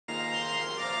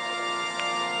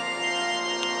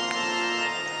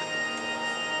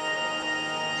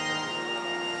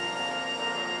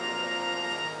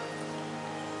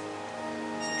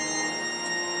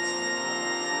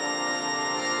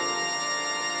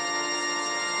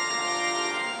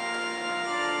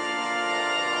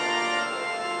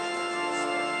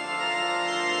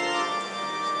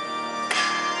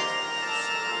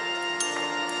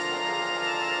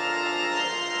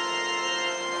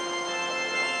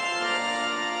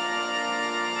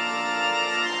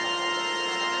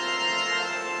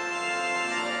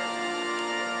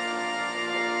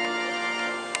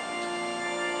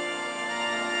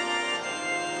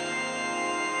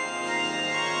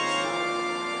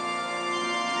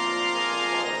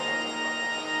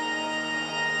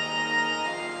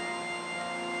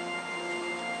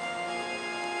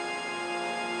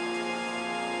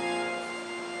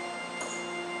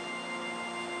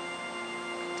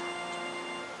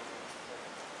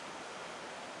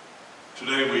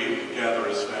Today we gather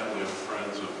as family and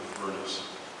friends of Vernyce,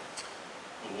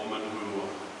 a woman who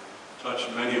touched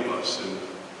many of us in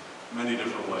many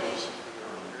different ways.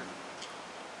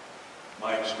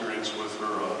 My experience with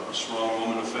her, a strong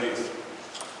woman of faith,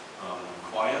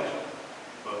 quiet,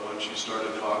 but when she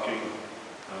started talking,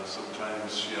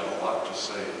 sometimes she had a lot to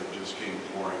say that just came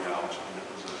pouring out, and it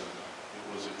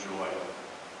was a joy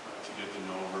to get to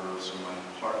know her. So my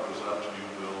heart goes out to you,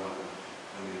 Bill,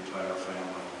 and the entire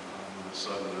family, and the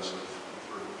suddenness of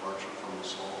her departure from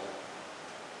us all.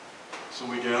 So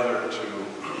we gather to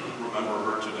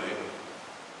remember her today.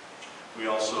 We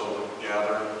also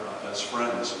gather as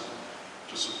friends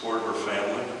to support her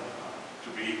family, to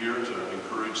be here, to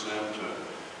encourage them,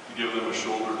 to give them a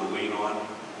shoulder to lean on,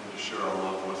 and to share our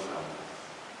love with them.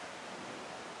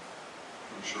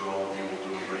 I'm sure all of you will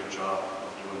do a great job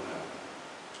of doing that.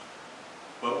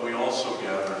 But we also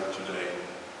gather today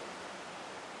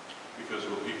because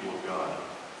we're people of God,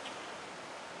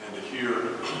 and to hear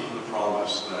the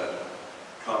promise that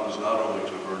comes not only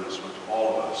to Vernyce, but to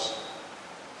all of us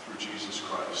through Jesus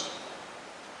Christ.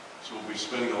 So we'll be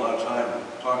spending a lot of time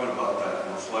talking about that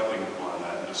and reflecting upon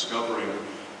that and discovering,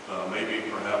 maybe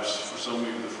perhaps for some of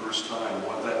you the first time,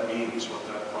 what that means, what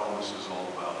that promise is all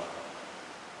about.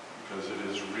 Because it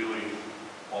is really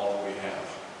all that we have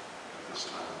at this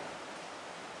time.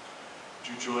 Would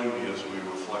you join me as we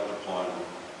reflect upon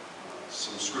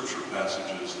some scripture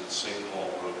passages that St. Paul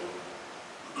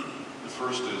wrote? The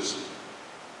first is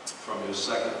from his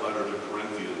second letter to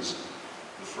Corinthians,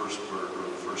 the first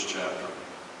chapter.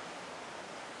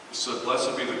 It said,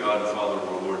 "Blessed be the God and Father of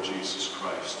our Lord Jesus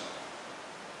Christ,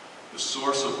 the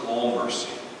source of all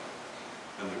mercy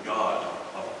and the God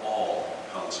of all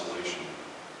consolation.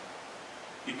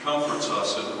 He comforts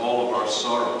us in all of our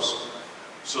sorrows,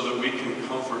 so that we can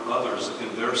comfort others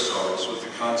in their sorrows with the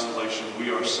consolation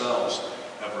we ourselves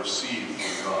have received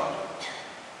from God."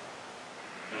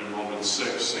 And in Romans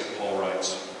 6, St. Paul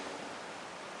writes,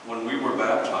 "When we were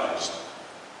baptized,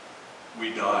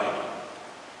 we died,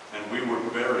 and we were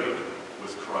buried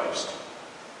with Christ.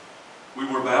 We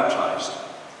were baptized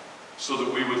so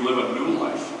that we would live a new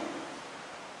life,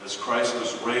 as Christ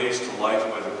was raised to life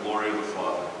by the glory of the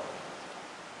Father.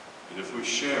 And if we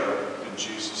share in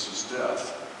Jesus'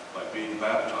 death by being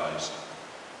baptized,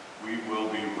 we will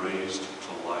be raised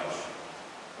to life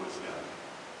with him."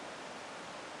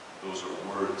 Those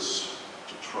are words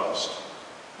to trust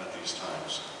at these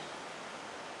times.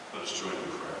 Let us join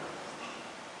in prayer.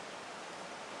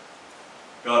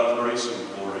 God of grace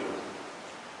and glory,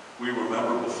 we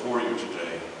remember before you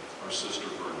today our sister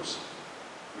Vernyce.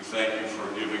 We thank you for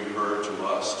giving her to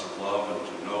us to love and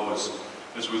to know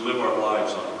as we live our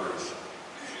lives on earth.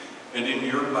 And in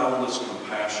your boundless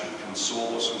compassion,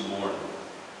 console us who mourn.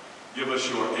 Give us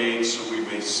your aid so we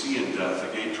may see in death a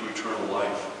gate to eternal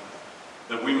life,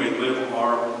 that we may live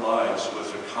our lives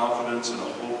with a confidence and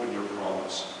a hope in your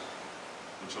promise,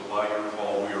 until by your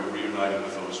call we are reunited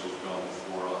with those who have gone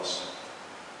before us.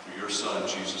 Through your Son,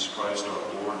 Jesus Christ,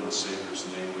 our Lord and Savior's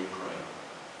name we pray.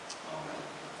 Amen.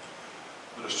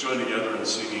 Let us join together in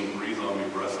singing "Breathe on Me,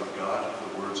 Breath of God."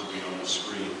 The words will be on the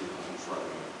screen in front of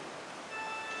you.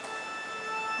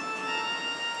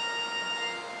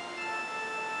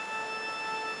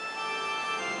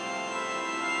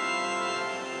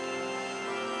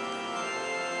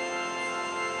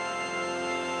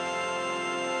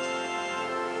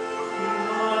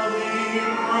 Thank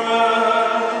you.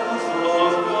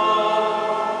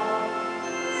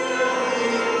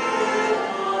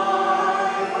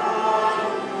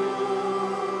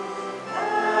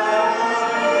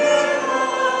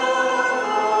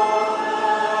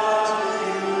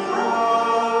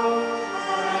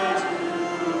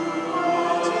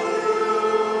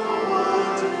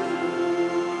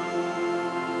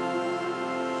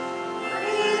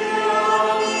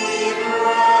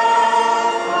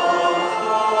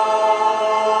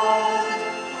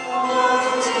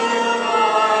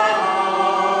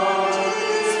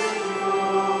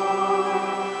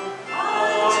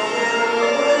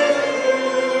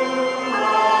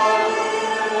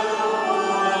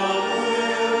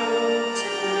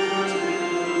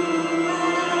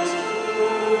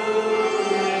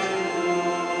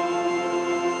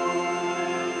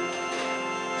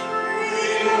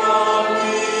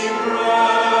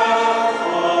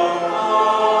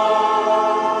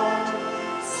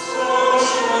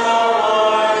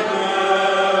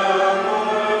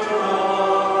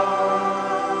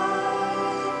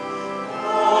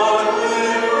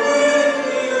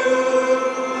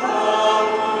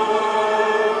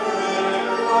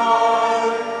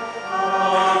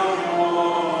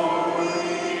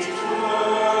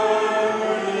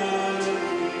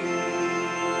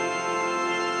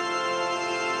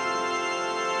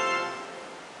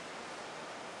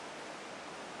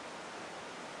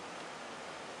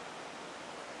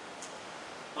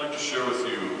 share with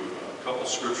you a couple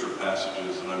scripture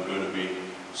passages that I'm going to be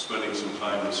spending some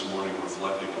time this morning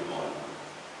reflecting upon.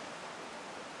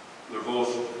 They're both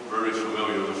very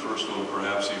familiar. The first one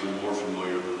perhaps even more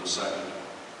familiar than the second.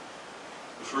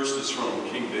 The first is from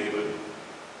King David,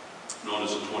 known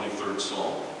as the 23rd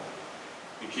Psalm.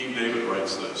 And King David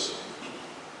writes this: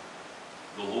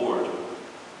 "The Lord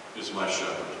is my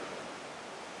shepherd.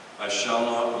 I shall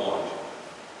not want.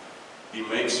 He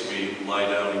makes me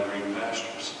lie down in green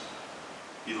pastures.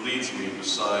 He leads me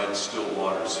beside still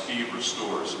waters. He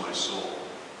restores my soul.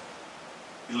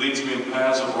 He leads me in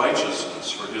paths of righteousness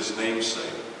for his name's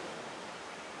sake.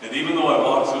 And even though I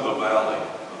walk through the valley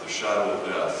of the shadow of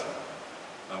death,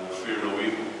 I will fear no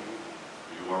evil,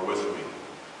 for you are with me.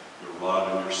 Your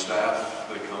rod and your staff,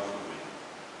 they comfort me.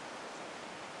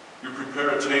 You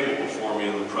prepare a table before me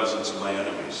in the presence of my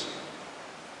enemies.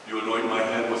 You anoint my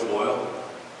head with oil.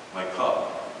 My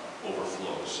cup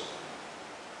overflows.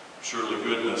 Surely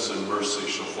goodness and mercy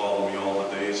shall follow me all the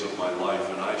days of my life,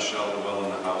 and I shall dwell in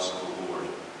the house of the Lord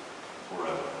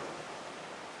forever."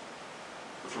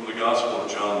 From the Gospel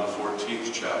of John, the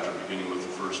 14th chapter, beginning with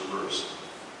the first verse,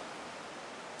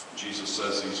 Jesus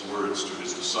says these words to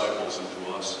his disciples and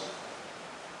to us: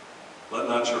 "Let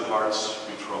not your hearts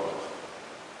be troubled.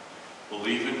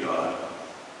 Believe in God.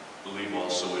 Believe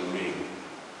also in me.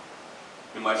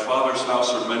 In my Father's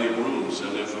house are many rooms,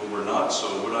 and if it were not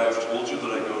so, would I have told you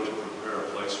that I go to prepare a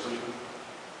place for you?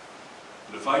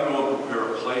 And if I go and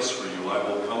prepare a place for you, I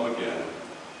will come again,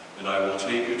 and I will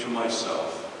take you to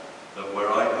myself, that where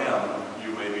I am,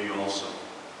 you may be also.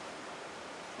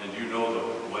 And you know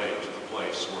the way to the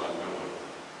place where I'm going."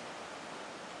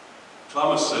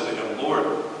 Thomas said to him,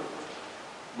 "Lord,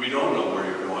 we don't know where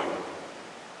you're going.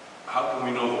 How can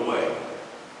we know the way?"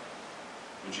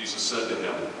 And Jesus said to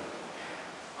him,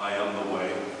 "I am the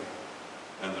way,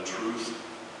 and the truth,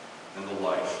 and the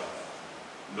life.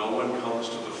 No one comes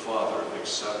to the Father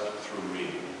except through me."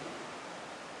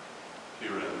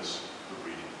 Here ends the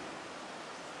reading.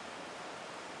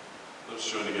 Let's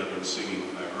join together in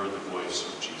singing "I Heard the Voice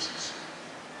of Jesus."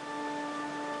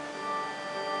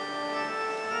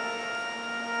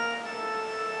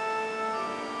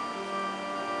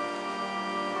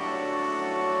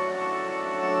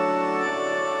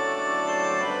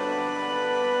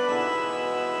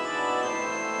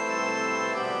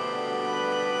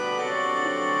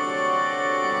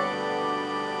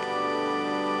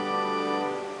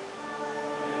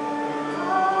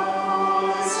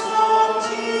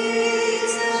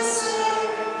 Jesus,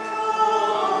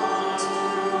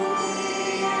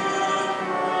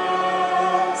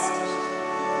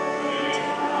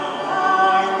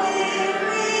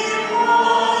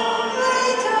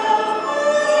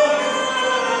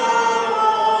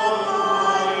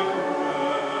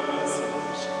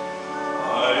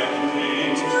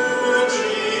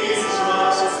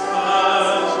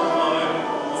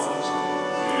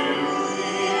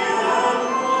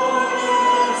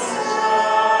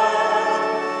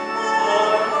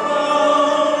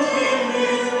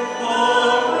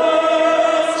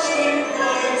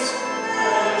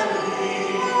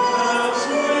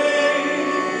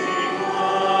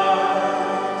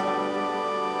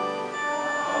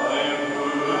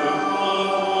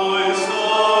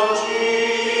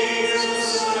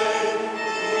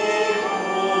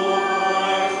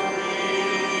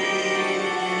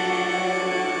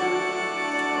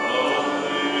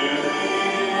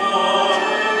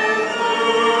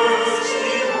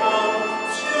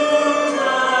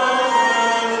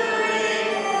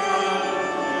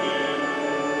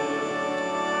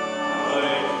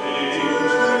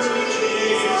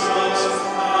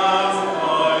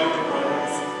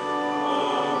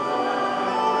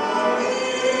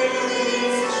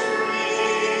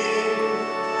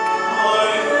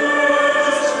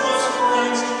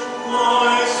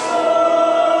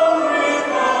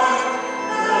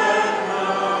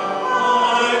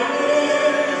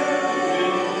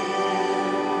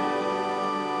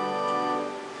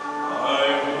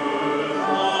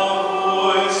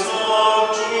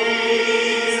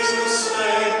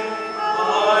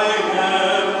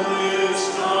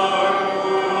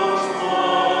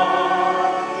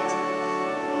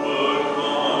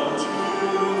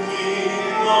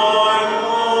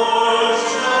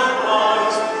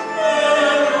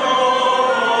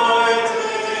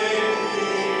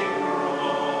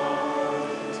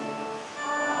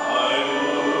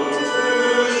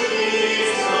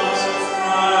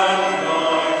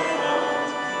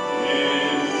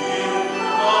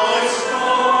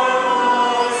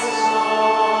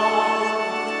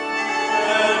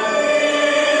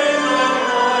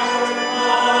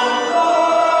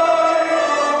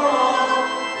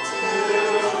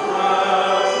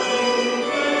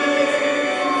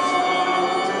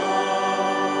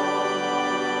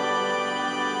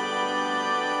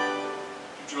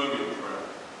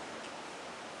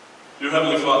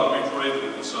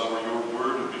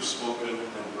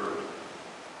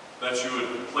 that you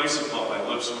would place upon my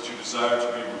lips what you desire to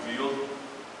be revealed,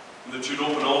 and that you'd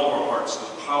open all of our hearts to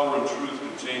the power and truth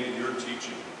contained in your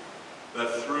teaching, that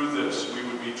through this we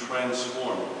would be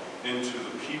transformed into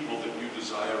the people that you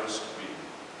desire us to be.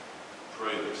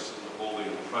 Pray this in the holy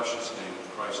and precious name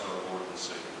of Christ our Lord and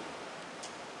Savior.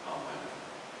 Amen.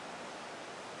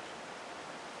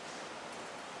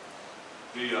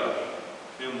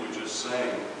 The hymn we just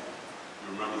sang,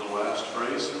 you remember the last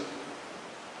phrase?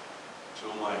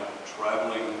 Till my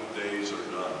traveling days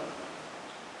are done.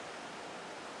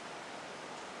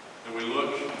 And we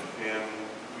look and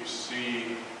we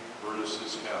see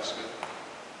Vernyce's casket.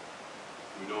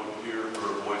 We don't hear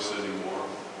her voice anymore,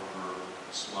 or her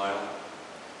smile.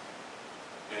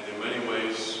 And in many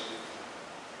ways,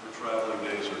 her traveling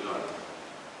days are done.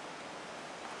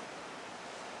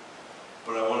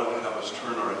 But I want to have us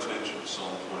turn our attention to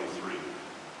Psalm 23.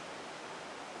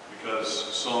 Because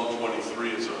Psalm 23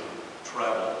 is a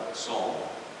travel psalm.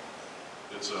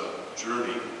 It's a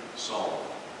journey psalm.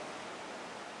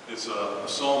 It's a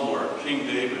psalm where King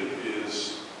David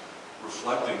is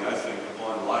reflecting, I think,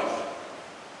 upon life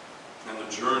and the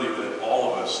journey that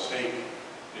all of us take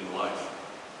in life.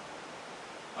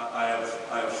 I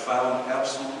have found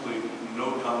absolutely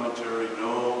no commentary,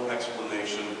 no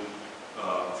explanation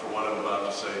for what I'm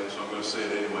about to say, so I'm going to say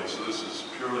it anyway. So this is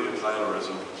purely a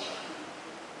Tylerism.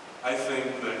 I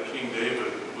think that King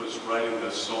David was writing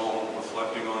this psalm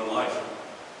reflecting on life.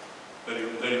 That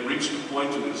he reached a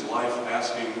point in his life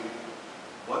asking,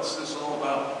 what's this all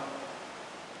about?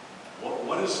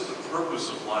 What is the purpose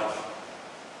of life?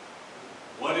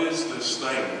 What is this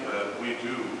thing that we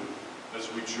do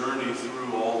as we journey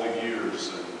through all the years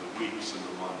and the weeks and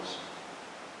the months?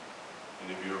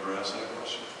 Any of you ever asked that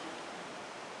question?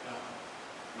 Yeah,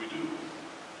 we do.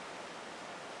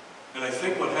 And I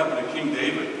think what happened to King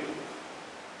David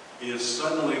is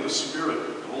suddenly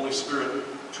the Holy Spirit,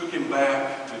 took him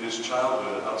back to his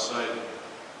childhood outside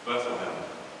Bethlehem,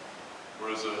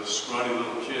 where as a scrawny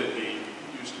little kid he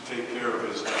used to take care of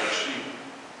his dad's sheep,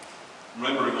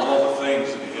 remembering all the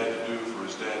things that he had to do for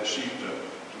his dad's sheep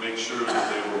to make sure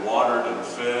that they were watered and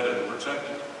fed and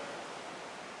protected.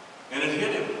 And it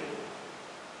hit him.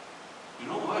 You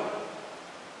know what?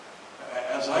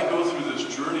 As I go through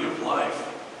this journey of life,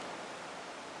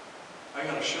 I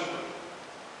got a shepherd.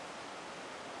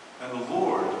 And the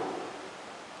Lord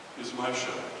is my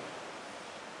shepherd.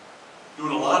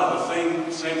 Doing a lot of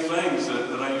the same things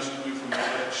that I used to do for my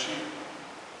dad's sheep.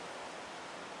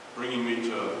 Bringing me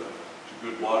to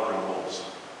good watering holes.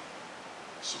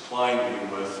 Supplying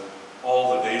me with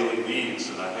all the daily needs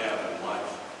that I have in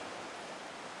life.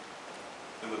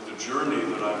 And that the journey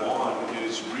that I'm on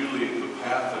is really the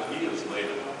path that He has laid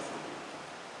out for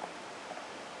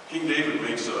me. King David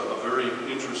makes a very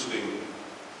interesting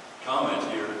comment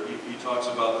here. He talks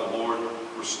about the Lord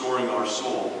restoring our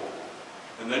soul.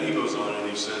 And then he goes on and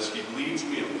he says, He leads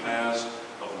me in paths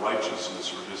of righteousness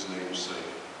for His name's sake.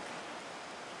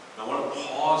 Now I want to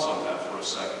pause on that for a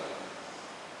second.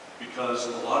 Because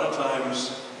a lot of times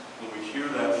when we hear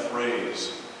that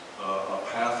phrase, a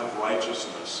path of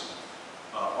righteousness,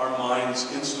 our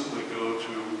minds instantly go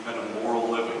to kind of moral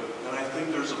living. And I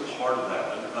think there's a part of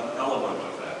that, an element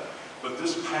of that. But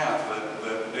this path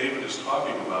that David is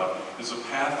talking about is a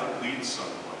path that leads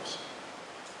someplace.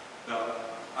 Now,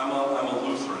 I'm a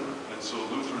Lutheran, and so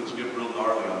Lutherans get real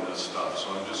gnarly on this stuff.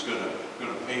 So I'm just going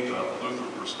to paint a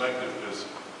Lutheran perspective, because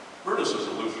Vernyce is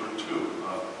a Lutheran too.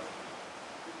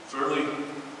 Fairly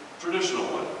traditional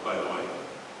one, by the way.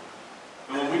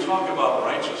 And when we talk about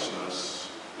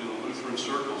righteousness in the Lutheran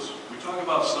circles, we talk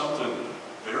about something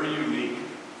very unique,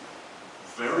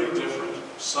 very different,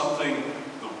 something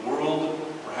the world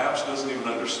perhaps doesn't even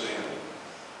understand.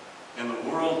 And the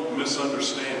world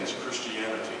misunderstands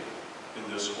Christianity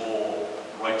in this whole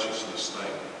righteousness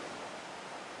thing.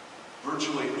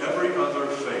 Virtually every other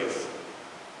faith,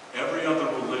 every other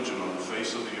religion on the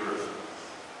face of the earth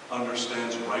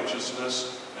understands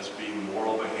righteousness as being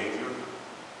moral behavior,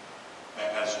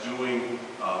 as doing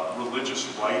religious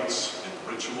rites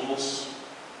and rituals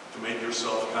to make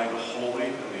yourself kind of holy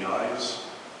in the eyes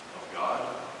of God.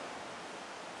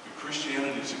 But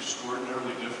Christianity is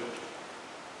extraordinarily different.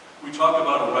 We talk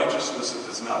about a righteousness that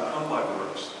does not come by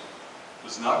works,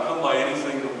 does not come by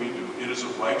anything that we do. It is a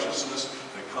righteousness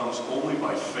that comes only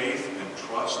by faith and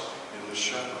trust in the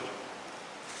shepherd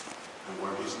and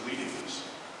where He's leading us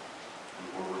and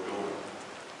where we're going.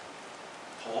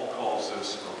 Paul calls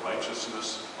this a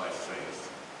righteousness by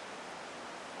faith,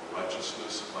 a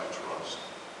righteousness by trust.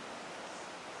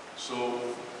 So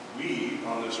we,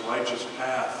 on this righteous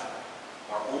path,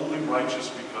 are only righteous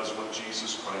because of what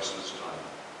Jesus Christ has done.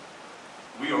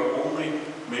 We are only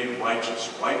made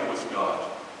righteous, right with God.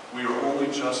 We are only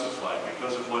justified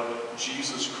because of what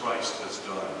Jesus Christ has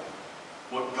done.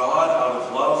 What God, out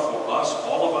of love for us,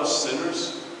 all of us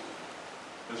sinners,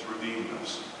 has redeemed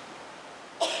us.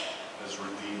 Has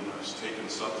redeemed us, taken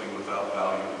something without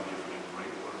value and given it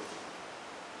great worth.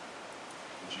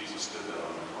 And Jesus did that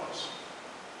on the cross.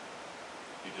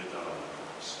 He did that on the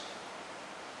cross.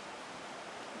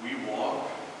 We walk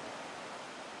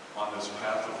on this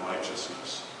path of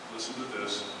righteousness, listen to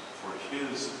this, for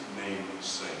His name's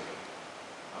sake.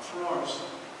 Not for ours.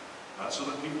 Not so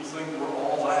that people think we're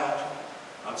all that.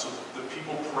 Not so that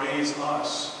people praise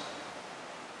us.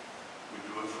 We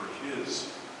do it for His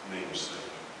name's sake.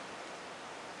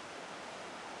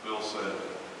 Bill said,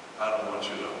 I don't want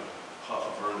you to puff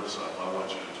Vernyce up. I want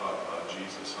you to talk about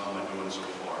Jesus. How am I doing so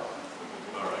far?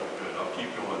 All right, good. I'll keep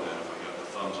going then if I got the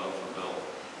thumbs up from Bill.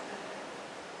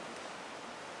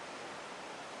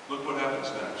 Look what happens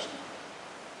next.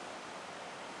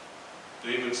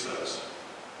 David says,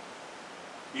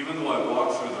 even though I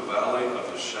walk through the valley of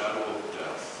the shadow of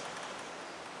death,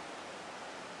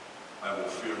 I will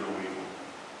fear no evil.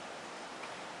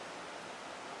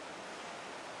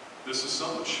 This is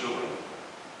something chilling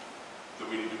that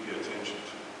we need to pay attention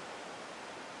to.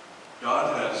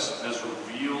 God has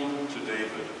revealed to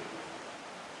David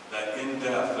that in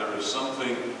death there is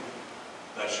something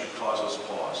that should cause us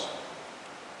pause,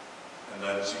 and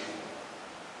that is evil.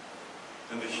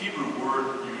 And the Hebrew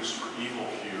word used for evil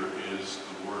here is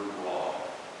the word raw,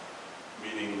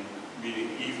 meaning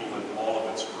evil in all of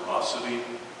its ferocity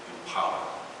and power.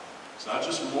 It's not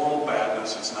just moral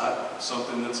badness, it's not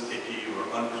something that's icky or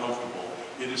uncomfortable.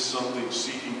 It is something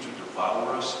seeking to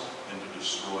devour us and to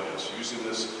destroy us. Using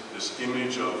this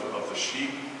image of the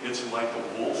sheep, it's like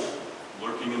a wolf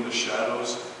lurking in the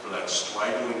shadows for that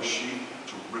straggling sheep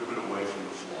to rip it away from the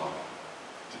flock,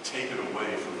 to take it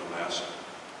away from the master.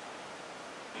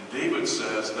 And David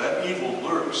says that evil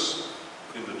lurks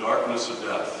in the darkness of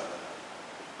death.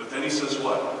 But then he says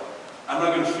what? I'm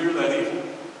not going to fear that evil.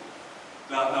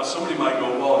 Now somebody might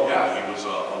go, well, yeah, he was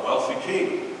a wealthy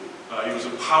king. He was a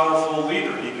powerful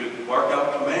leader. He could bark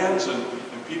out commands and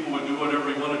people would do whatever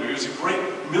he wanted to do. He was a great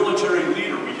military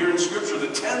leader. We hear in Scripture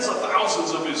that tens of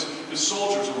thousands of his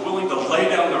soldiers were willing to lay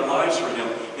down their lives for him.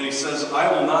 And he says,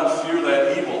 I will not fear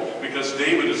that evil because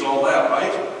David is all that,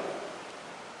 right?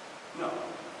 No.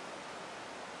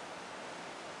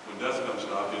 When death comes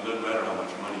knocking, it doesn't matter how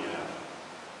much money you have.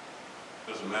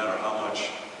 It doesn't matter how much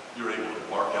you're able to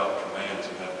bark out commands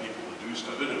and have people to do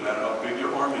stuff. It doesn't matter how big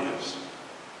your army is.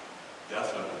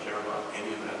 Death doesn't care about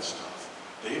any of that stuff.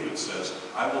 David says,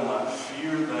 I will not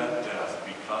fear that death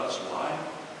because, why?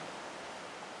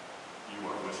 You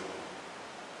are with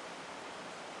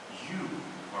me. You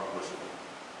are with me.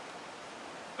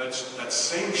 That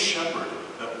same shepherd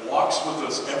that walks with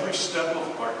us every step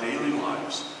of our daily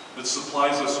lives, that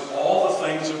supplies us all the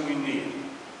things that we need,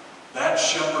 that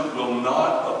shepherd will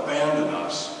not abandon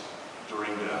us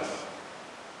during death.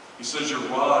 He says, your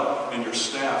rod and your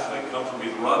staff, they comfort me.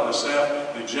 The rod and the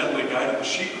staff, they gently guided the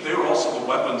sheep, but they were also the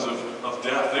weapons of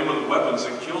death. They were the weapons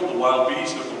that killed the wild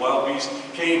beast if the wild beast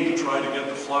came to try to get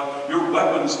the flock. Your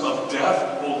weapons of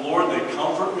death, O Lord, they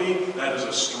comfort me. That is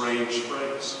a strange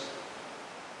phrase.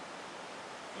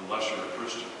 Unless you're a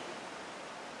Christian.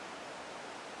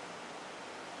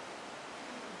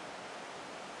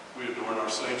 We adorn our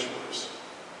sanctuaries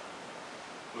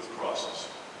with crosses.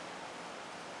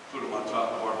 Put them on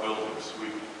top of our buildings. We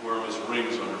wear them as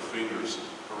rings on our fingers,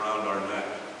 around our neck.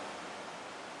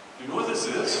 Do you know what this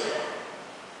is?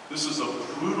 This is a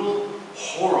brutal,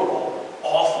 horrible,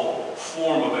 awful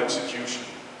form of execution.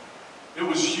 It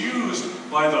was used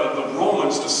by the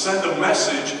Romans to send a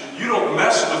message, you don't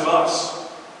mess with us,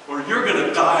 or you're going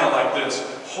to die like this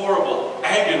horrible,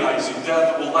 agonizing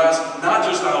death that will last not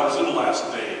just hours, it'll last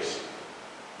days.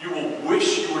 You will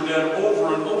wish you were dead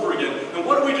over and over again. And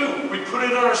what do? We put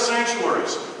it in our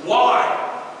sanctuaries. Why?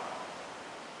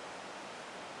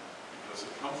 Because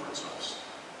it comforts us.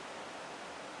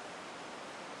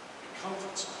 It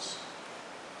comforts us.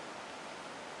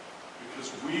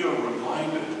 Because we are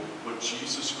reminded what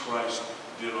Jesus Christ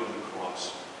did on the cross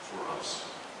for us.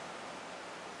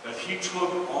 That He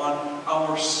took on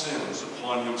our sins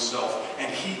upon Himself,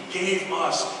 and He gave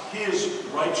us His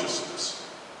righteousness.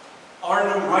 Our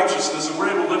new righteousness, and we're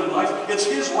able to live in life, it's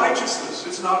His righteousness,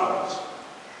 it's not ours.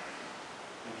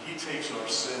 And He takes our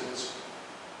sins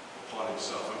upon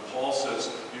Himself. And Paul says,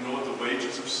 you know what the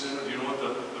wages of sin are? Do you know what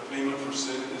the payment for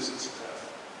sin is? It's death.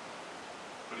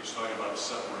 But he's talking about a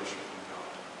separation from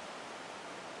God.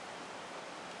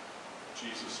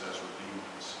 Jesus has redeemed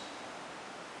us.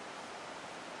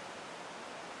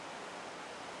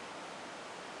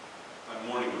 I'm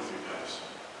mourning with you guys.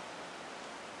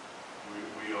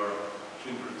 We are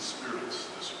kindred spirits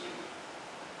this week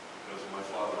because my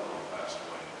father-in-law passed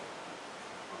away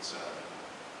on Saturday.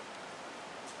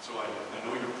 So I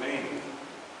know your pain.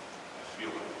 I feel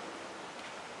it.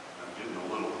 I'm getting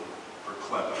a little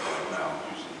verklempt right now,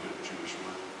 using a good Jewish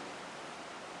word.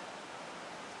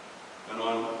 And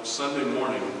on Sunday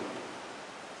morning,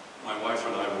 my wife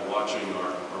and I were watching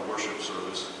our worship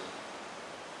service,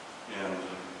 and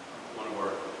one of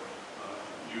our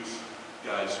youth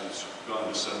guys who's gone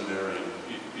to seminary, and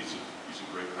he's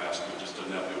a great pastor, just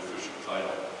doesn't have the official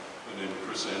title, named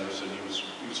Chris Anderson.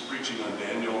 He was preaching on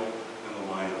Daniel and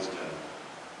the lion's den.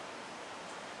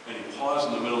 And he paused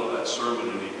in the middle of that sermon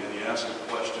and he asked a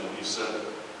question. He said,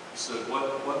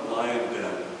 what lion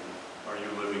den are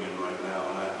you living in right now?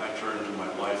 And I turned to my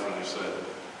wife and I said,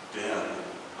 den.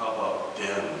 How about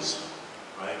dens,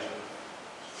 right? It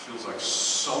feels like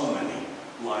so many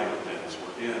lion dens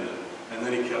we're in. And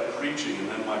then he kept preaching, and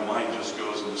then my mind just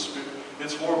goes in the spirit.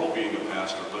 It's horrible being a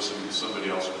pastor, listening to somebody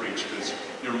else preach, because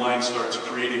your mind starts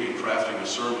creating and crafting a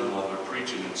sermon while they're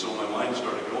preaching. And so my mind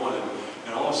started going,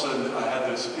 and all of a sudden I had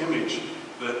this image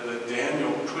that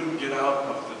Daniel couldn't get out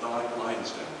of the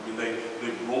lion's den. I mean,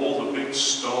 they rolled a big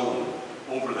stone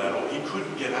over that. Oh, he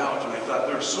couldn't get out. And I thought,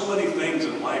 there are so many things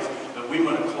in life that we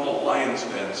want to call lion's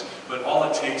dens, but all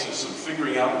it takes is some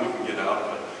figuring out and we can get out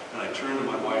of it. And I turned to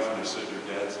my wife and I said, your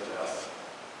dad's death.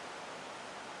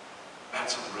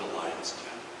 That's a real lion's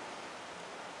den.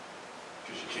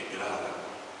 Because you can't get out of that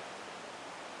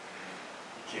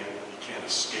one. You can't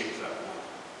escape that one.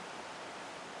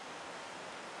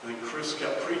 And then Chris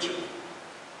kept preaching.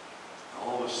 And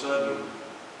all of a sudden,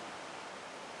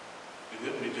 it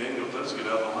hit me, Daniel does get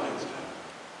out of the lion's den.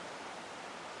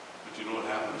 But you know what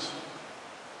happens?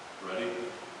 Ready?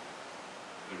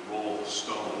 They roll the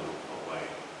stone away.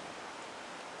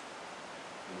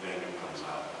 And Daniel comes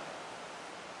out.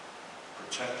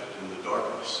 Protected in the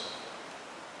darkness.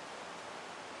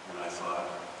 And I thought,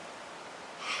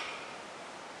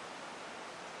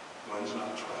 Gwen's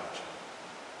not trapped.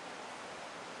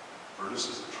 Vernyce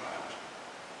isn't trapped.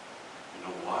 You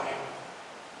know why?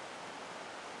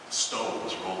 The stone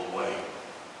was rolled away.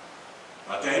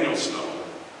 Not Daniel's stone.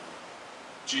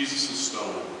 Jesus'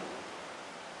 stone.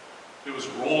 It was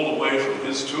rolled away from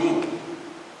his tomb.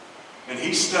 And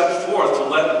he stepped forth to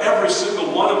let every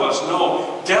single one of us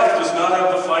know death does not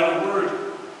have the final word.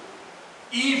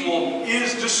 Evil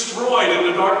is destroyed in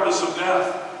the darkness of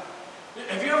death.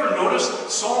 Have you ever noticed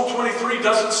Psalm 23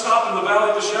 doesn't stop in the valley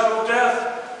of the shadow of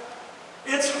death?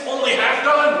 It's only half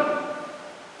done.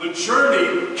 The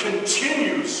journey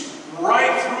continues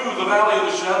right through the valley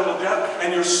of the shadow of death,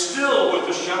 and you're still with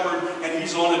the shepherd, and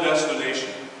he's on a destination.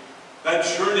 That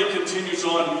journey continues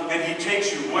on, and he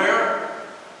takes you where?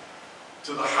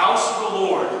 To the house of the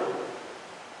Lord,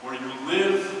 where you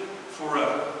live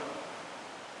forever.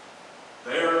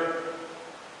 There,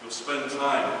 you'll spend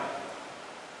time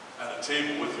at a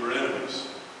table with your enemies.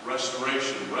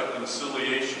 Restoration,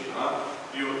 reconciliation,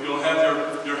 You'll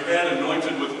have your head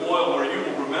anointed with oil, where you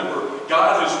will remember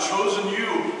God has chosen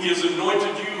you, he has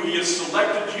anointed you, he has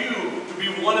selected you to be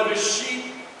one of his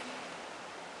sheep.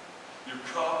 Your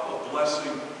cup of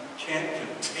blessing can't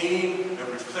contain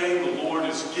everything the Lord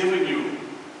has given you,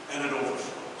 and it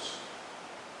overflows.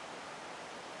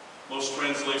 Most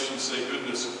translations say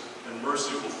goodness and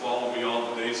mercy will follow me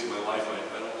all the days of my life.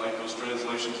 I don't like those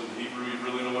translations in Hebrew. You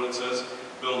really know what it says?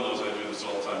 Bill knows I do this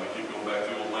all the time. I keep going back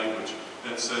to the old language.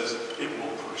 And it says, it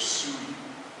will pursue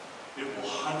you. It will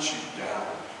hunt you down.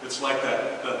 It's like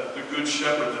the good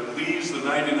shepherd that leaves the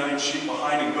 99 sheep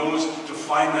behind and goes to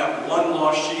find that one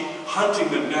lost sheep, hunting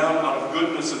them down out of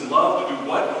goodness and love to do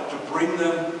what? To bring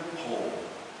them home.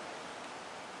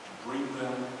 To bring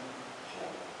them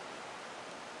home.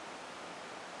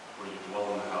 Where you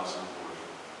dwell in the house of the Lord.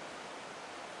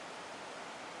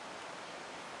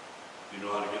 Do you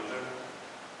know how to get there?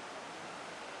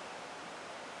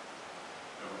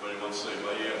 Everybody wants to say,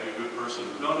 well, yeah, be a good person.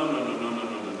 No,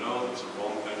 that's the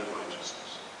wrong kind of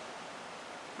righteousness.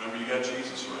 Remember, you got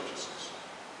Jesus' righteousness.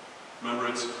 Remember,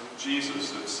 it's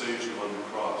Jesus that saves you on the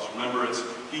cross. Remember, it's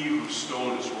he whose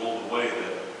stone is rolled away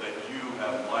that you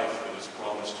have life that is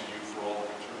promised to you for all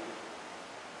eternity.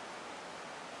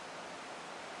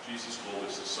 Jesus told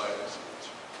his disciples,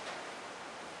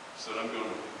 he said, I'm going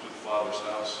to the Father's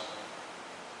house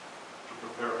to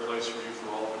prepare a place for you for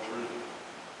all eternity.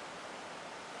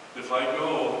 If I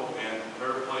go and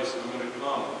prepare a place, I'm going to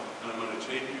come and I'm going to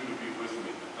take you to be with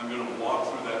me. I'm going to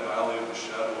walk through that valley of the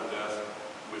shadow of death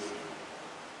with you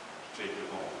to take you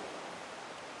home.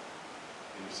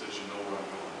 And he says, you know where I'm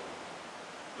going.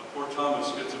 Now, poor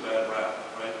Thomas gets a bad rap,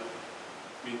 right?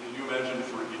 I mean, can you imagine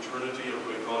for eternity,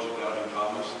 everybody calls you Doubting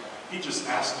Thomas? He just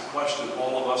asked the question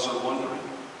all of us are wondering.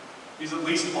 He's at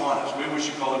least honest. Maybe we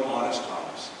should call him Honest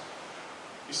Thomas.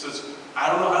 He says, I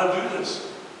don't know how to do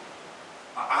this.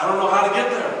 I don't know how to get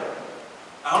there.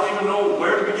 I don't even know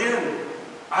where to begin.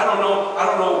 I don't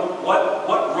know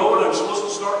what road I'm supposed to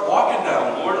start walking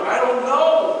down, Lord. I don't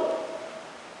know.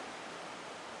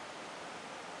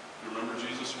 You remember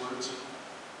Jesus' words?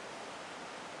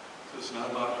 It's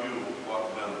not about you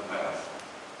walking down the path.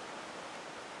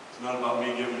 It's not about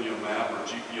me giving you a map or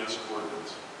GPS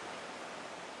coordinates.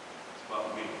 It's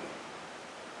about me.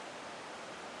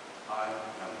 I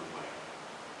am the way.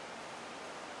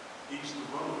 He's the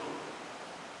road.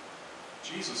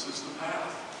 Jesus is the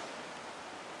path.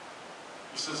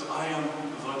 He says, I am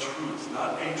the truth,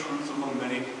 not a truth among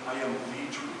many. I am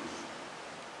the truth.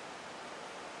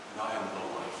 And I am the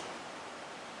life.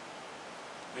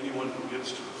 Anyone who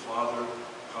gets to the Father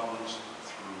comes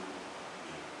through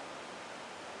me.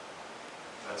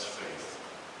 That's faith.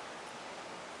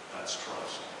 That's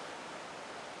trust.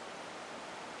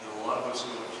 And a lot of us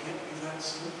go, it can't be that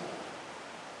simple.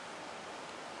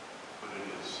 But it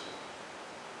is.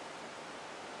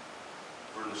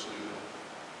 Vernyce knew that.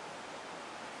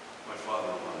 My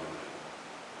father-in-law knew that.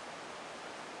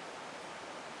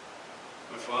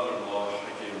 My father-in-law,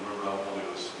 I can't remember how old he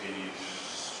was,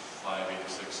 85,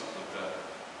 86, something like that.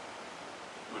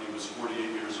 When he was 48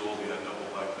 years old, he had double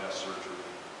bypass surgery.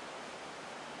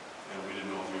 And we didn't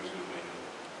know if he was going to make it.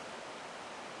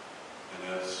 And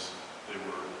as they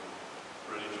were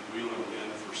ready to wheel him in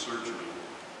for surgery,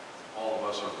 all of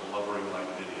us are blubbering like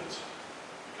idiots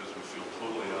because we feel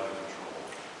totally out of control.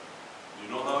 You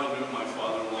know how I knew my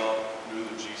father-in-law knew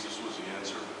that Jesus was the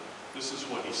answer? This is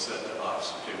what he said to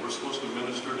us. Okay, we're supposed to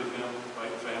minister to him,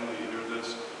 right, family? You hear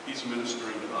this? He's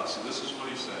ministering to us. And this is what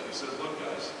he said. He said, look,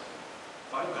 guys,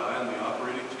 if I die on the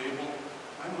operating table,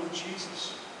 I'm with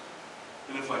Jesus.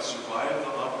 And if I survive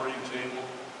the operating table,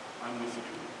 I'm with you.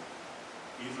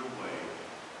 Either way,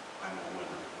 I'm a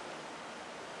winner.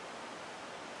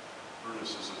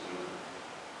 Vernyce is a winner.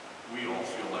 We all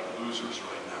feel like losers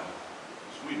right now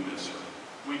because we miss her.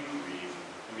 We grieve.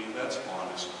 I mean, that's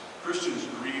honest. Christians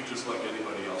grieve just like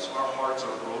anybody else. Our hearts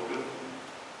are broken.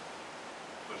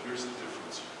 But here's the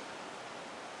difference.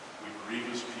 We grieve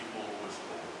as people with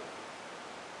hope.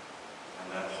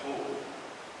 And that hope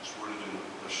is rooted in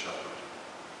the shepherd,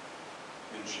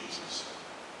 in Jesus,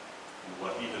 and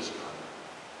what he has done.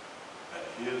 That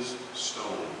his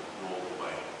stone rolled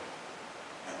away.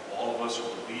 And all of us who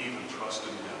believe and trust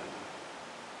in him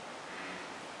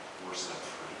were set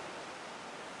free.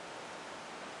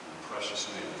 In the precious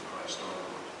name of Christ our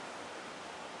Lord.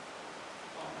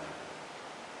 Amen.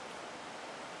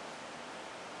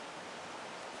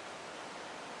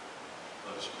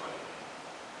 Let us pray.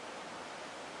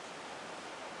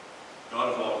 God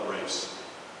of all grace,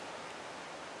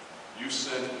 you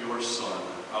sent your Son,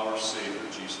 our Savior,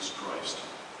 Jesus Christ,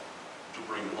 to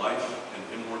bring life and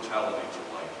immortality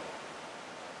to light.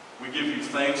 We give you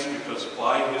thanks because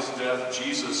by his death,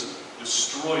 Jesus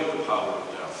destroyed the power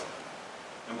of death.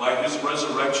 And by his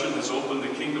resurrection has opened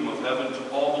the kingdom of heaven to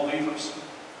all believers.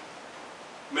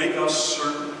 Make us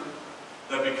certain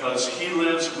that because he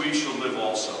lives, we shall live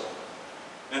also.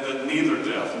 And that neither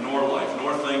death, nor life,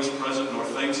 nor things present, nor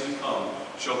things to come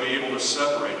shall be able to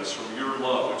separate us from your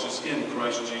love, which is in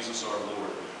Christ Jesus our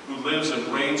Lord, who lives and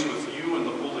reigns with you in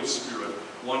the Holy Spirit,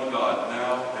 one God,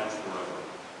 now and forever.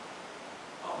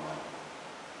 Amen.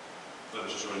 Let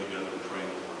us join together in praying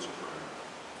the Lord's Prayer.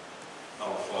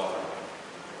 Our Father,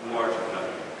 who art in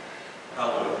heaven,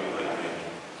 hallowed be thy name.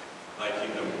 Thy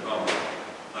kingdom come,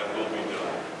 thy will be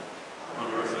done,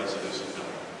 on earth as it is in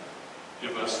heaven.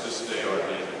 Give us this day our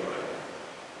daily bread,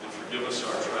 and forgive us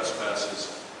our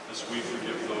trespasses, as we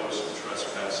forgive those who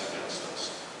trespass against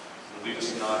us. And lead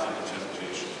us not into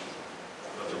temptation,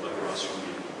 but deliver us from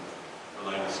evil. For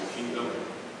thine is the kingdom,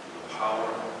 and the power,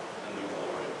 and the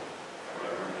glory,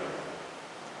 forever and ever.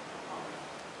 Amen.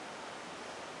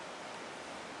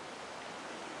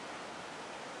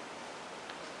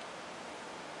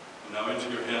 And now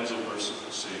into your hands, O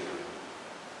merciful Savior,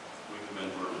 we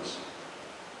commend Vernyce.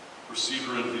 Receive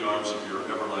her into the arms of your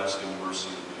everlasting mercy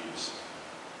and peace.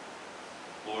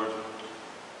 Lord,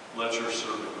 let your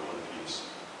servant go in peace.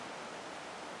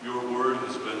 Your word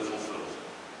has been fulfilled.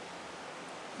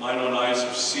 Mine own eyes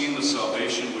have seen the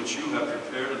salvation which you have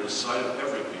prepared in the sight of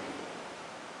every people,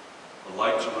 a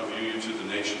light to reveal you to the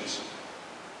nations,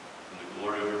 and the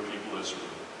glory of your people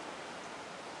Israel.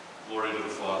 Glory to the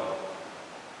Father,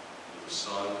 and to the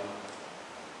Son,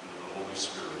 and to the Holy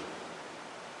Spirit,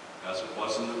 as it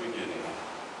was in the beginning,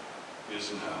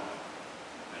 is now,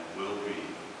 and will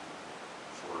be